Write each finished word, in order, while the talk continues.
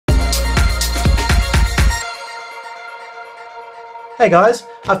Hey guys,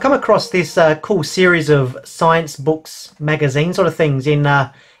 I've come across this cool series of science books, magazine sort of things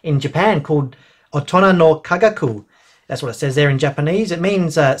in Japan called Otona no Kagaku. That's what it says there in Japanese. It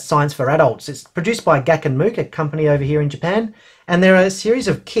means science for adults. It's produced by Gakken Mook, a company over here in Japan, and there are a series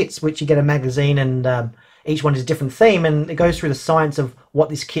of kits which you get a magazine, and each one is a different theme, and it goes through the science of what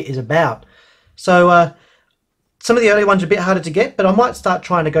this kit is about. So some of the early ones are a bit harder to get, but I might start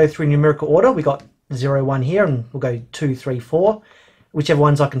trying to go through numerical order. We got 0, 1 here, and we'll go 2, 3, 4. Whichever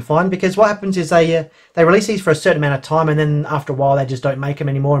ones I can find, because what happens is they release these for a certain amount of time, and then after a while they just don't make them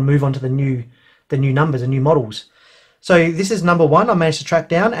anymore and move on to the new numbers, the new models. So this is number 1 I managed to track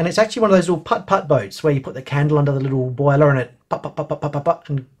down, and it's actually one of those little putt-putt boats where you put the candle under the little boiler and it putt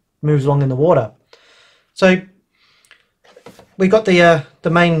and moves along in the water. So we got the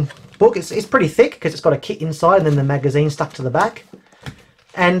main book. It's pretty thick because it's got a kit inside and then the magazine stuck to the back,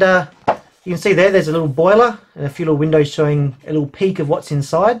 and you can see there's a little boiler and a few little windows showing a little peek of what's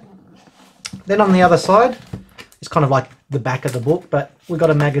inside. Then on the other side, it's kind of like the back of the book, but we've got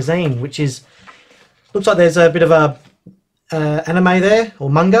a magazine, which looks like there's a bit of a anime there,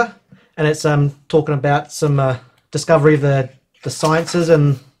 or manga, and it's talking about some discovery of the sciences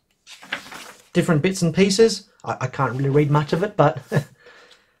and different bits and pieces. I can't really read much of it, but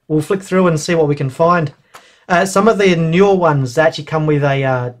we'll flick through and see what we can find. Some of the newer ones actually come with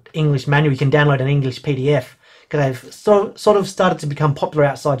a English manual. You can download an English PDF because they've sort of started to become popular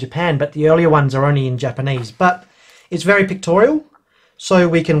outside Japan, but the earlier ones are only in Japanese. But it's very pictorial, so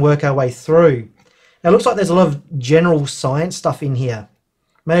we can work our way through. Now it looks like there's a lot of general science stuff in here,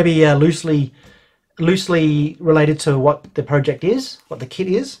 maybe loosely related to what the project is, what the kit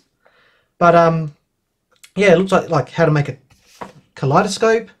is. But yeah, it looks like how to make a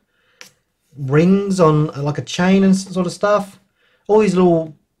kaleidoscope, rings on like a chain and sort of stuff, all these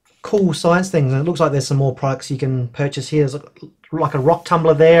little cool science things. And it looks like there's some more products you can purchase here. There's like a rock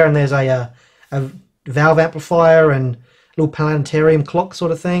tumbler there, and there's a valve amplifier and a little planetarium clock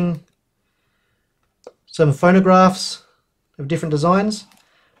sort of thing, some phonographs of different designs,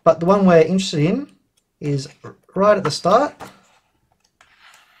 but the one we're interested in is right at the start,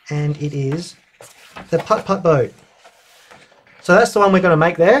 and it is the putt-putt boat. So that's the one we're going to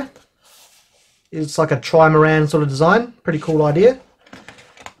make there. It's like a trimaran sort of design. Pretty cool idea.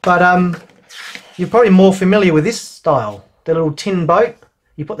 But you're probably more familiar with this style. The little tin boat.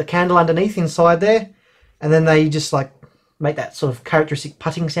 You put the candle underneath inside there, and then they just like make that sort of characteristic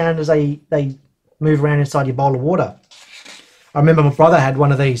putting sound as they move around inside your bowl of water. I remember my brother had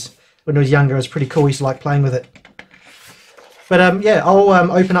one of these when he was younger. It was pretty cool. He used to like playing with it. But yeah, I'll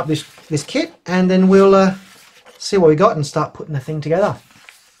open up this kit, and then we'll see what we got and start putting the thing together.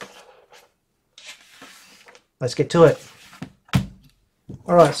 Let's get to it.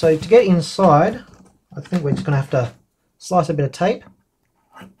 Alright, so to get inside, I think we're just going to have to slice a bit of tape.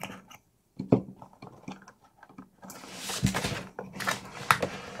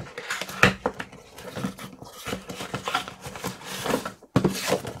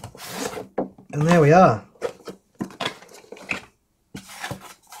 And there we are.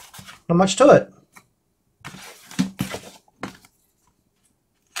 Not much to it.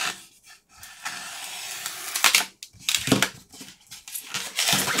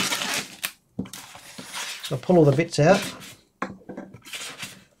 So pull all the bits out.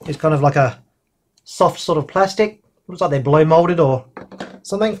 It's kind of like a soft sort of plastic. Looks like they're blow molded or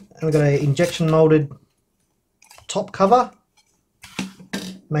something. And we've got an injection molded top cover.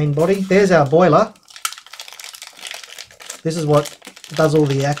 Main body. There's our boiler. This is what does all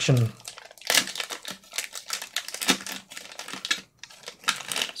the action.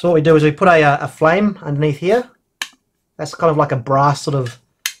 So what we do is we put a flame underneath here. That's kind of like a brass sort of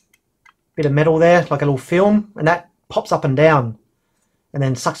bit of metal there, like a little film, and that pops up and down and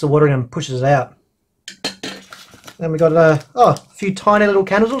then sucks the water in and pushes it out. Then we got a few tiny little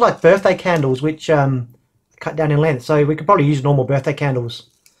candles, look like birthday candles, which cut down in length, so we could probably use normal birthday candles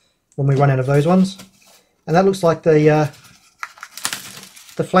when we run out of those ones. And that looks like the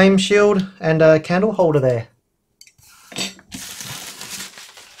flame shield and a candle holder there.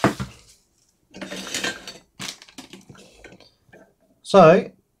 So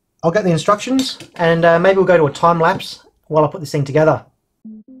I'll get the instructions, and maybe we'll go to a time lapse while I put this thing together.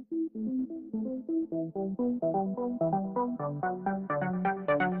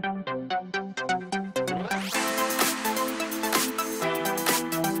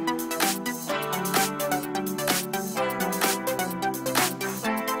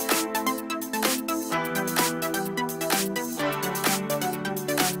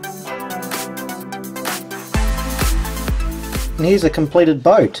 And here's a completed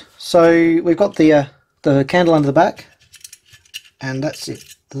boat. So we've got the candle under the back, and that's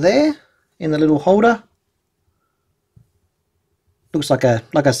it there in the little holder. Looks like a,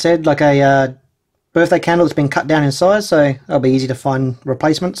 like I said, like a birthday candle that's been cut down in size, so that'll be easy to find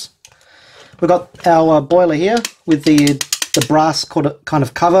replacements. We've got our boiler here with the brass kind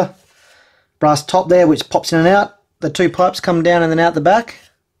of cover, brass top there, which pops in and out. The two pipes come down and then out the back.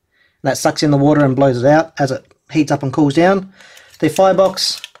 That sucks in the water and blows it out as it heats up and cools down. The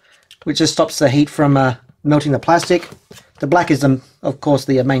firebox, which just stops the heat from melting the plastic. The black is, of course,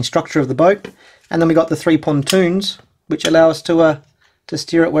 the main structure of the boat. And then we got the 3 pontoons, which allow us to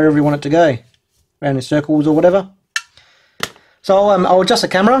steer it wherever we want it to go, around in circles or whatever. So I'll adjust the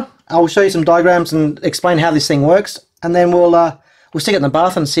camera. I'll show you some diagrams and explain how this thing works, and then we'll stick it in the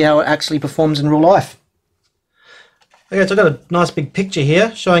bath and see how it actually performs in real life. Okay, so I've got a nice big picture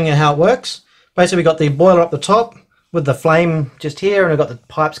here showing you how it works. Basically, we've got the boiler up the top with the flame just here, and we've got the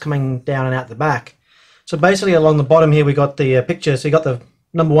pipes coming down and out the back. So basically, along the bottom here, we got the picture. So you got the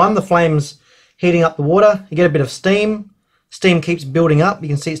number one, the flames heating up the water. You get a bit of steam. Steam keeps building up. You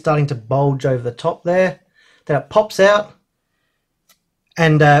can see it starting to bulge over the top there. Then it pops out,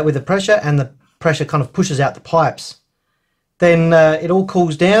 and with the pressure, and the pressure kind of pushes out the pipes. Then it all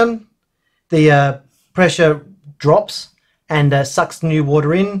cools down. The pressure drops and sucks new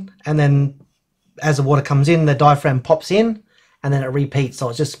water in, and then as the water comes in, the diaphragm pops in, and then it repeats. So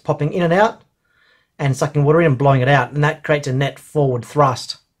it's just popping in and out and sucking water in and blowing it out, and that creates a net forward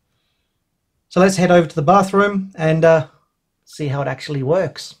thrust. So let's head over to the bathroom and see how it actually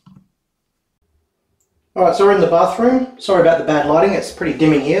works. Alright, so we're in the bathroom. Sorry about the bad lighting, it's pretty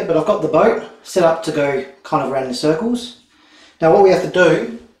dim in here, but I've got the boat set up to go kind of around in circles. Now what we have to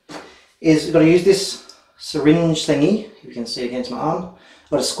do is we've got to use this syringe thingy, you can see against my arm. I've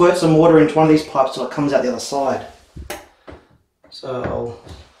got to squirt some water into one of these pipes so it comes out the other side. So I'll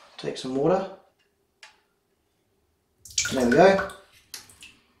take some water. There we go.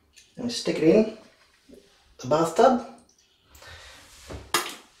 And we stick it in the bathtub.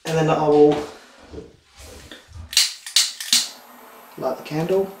 And then I will light the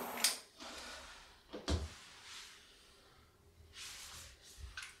candle.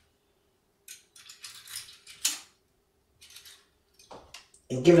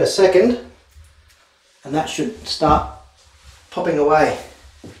 And give it a second, and that should start popping away.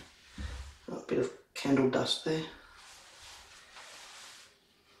 A bit of candle dust there.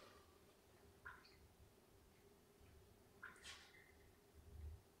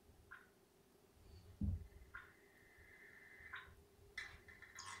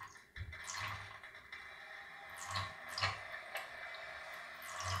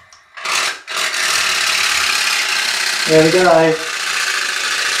 There we go.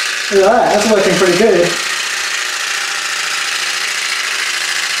 Look at that, that's working pretty good.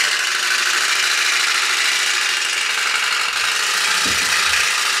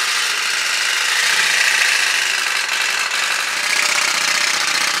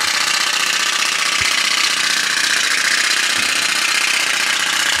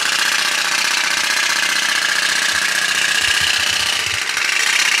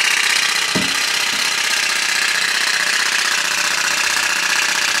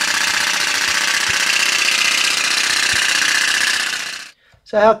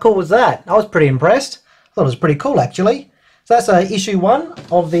 So how cool was that? I was pretty impressed. I thought it was pretty cool actually. So that's issue 1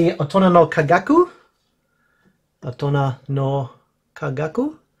 of the Otona no Kagaku. Otona no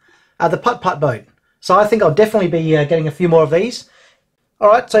Kagaku. The putt-putt boat. So I think I'll definitely be getting a few more of these.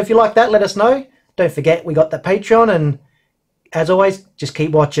 Alright, so if you like that, let us know. Don't forget we got the Patreon, and as always, just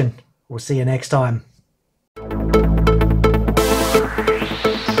keep watching. We'll see you next time.